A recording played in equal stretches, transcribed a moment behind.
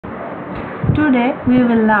Today we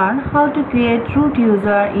will learn how to create root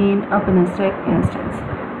user in Openstack instance.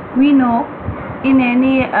 We know in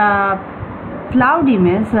any cloud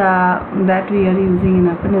image that we are using in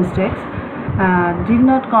Openstack did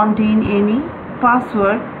not contain any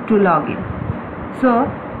password to login. So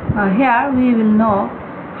here we will know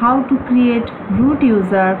how to create root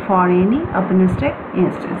user for any Openstack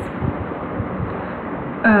instance.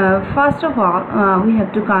 First of all, we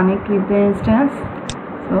have to connect with the instance.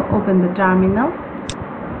 So open the terminal.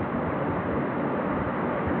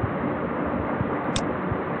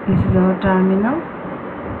 This is our terminal,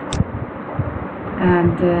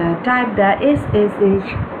 and type the SSH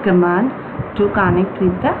command to connect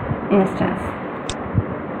with the instance.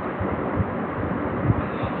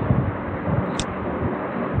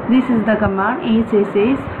 This is the command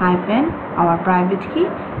SSH hyphen our private key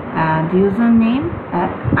and username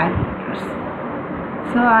and IP address.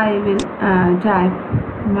 So I will type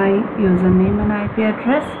my username and IP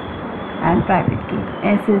address and private key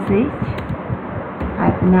SSH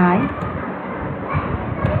hyphen I.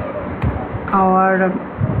 Our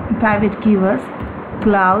private key was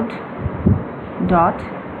cloud.key.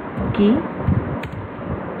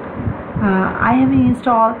 I have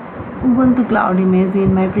installed Ubuntu Cloud Image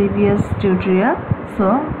in my previous tutorial,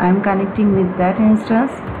 so I am connecting with that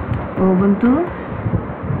instance. Ubuntu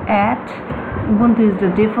is the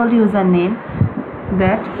default username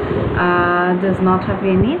that does not have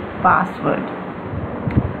any password,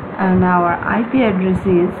 and our IP address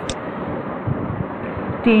is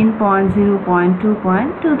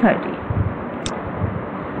 10.0.2.230.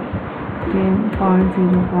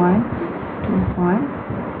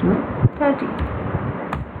 10.0.2.230.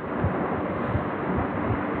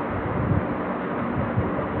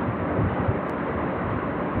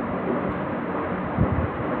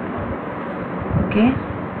 Okay,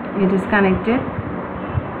 it is connected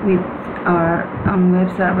with our web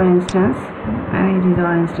server instance, and it is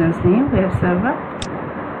our instance name web server.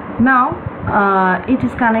 Now it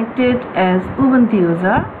is connected as Ubuntu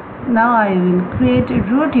user. Now I will create a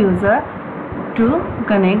root user to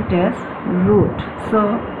connect as root.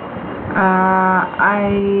 So I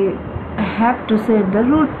have to set the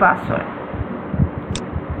root password.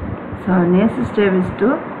 So next step is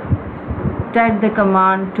to type the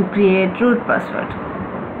command to create root password.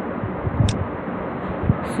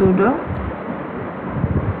 Sudo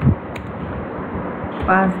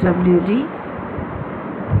passwd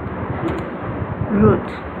root.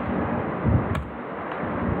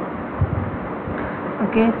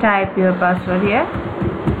 Okay, type your password here,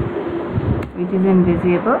 which is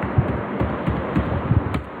invisible.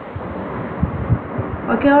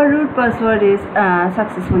 Okay, our root password is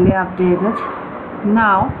successfully updated.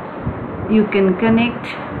 Now you can connect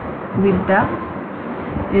with the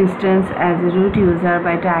instance as a root user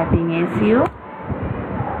by typing su,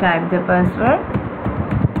 type the password,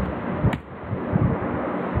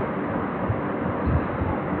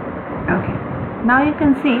 okay. Now you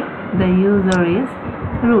can see the user is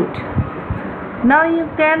root. Now you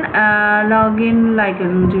can log in like a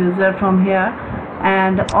root user from here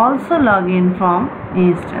and also log in from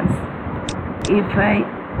instance. If I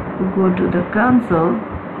go to the console,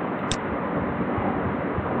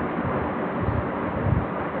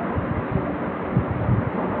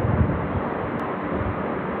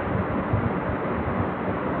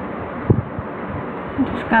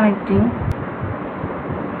 connecting.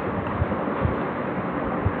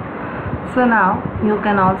 So now you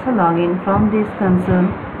can also log in from this console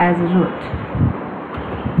as root.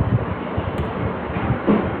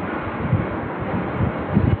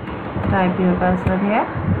 Type your password here.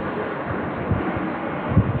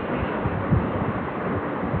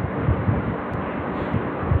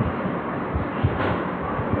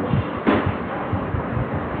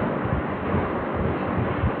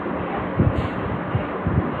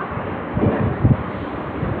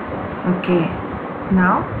 Okay,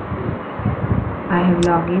 now I have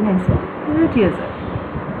logged in as a root user.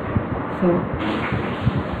 So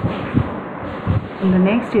in the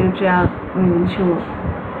next tutorial we will show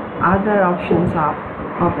other options of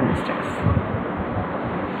Openstack.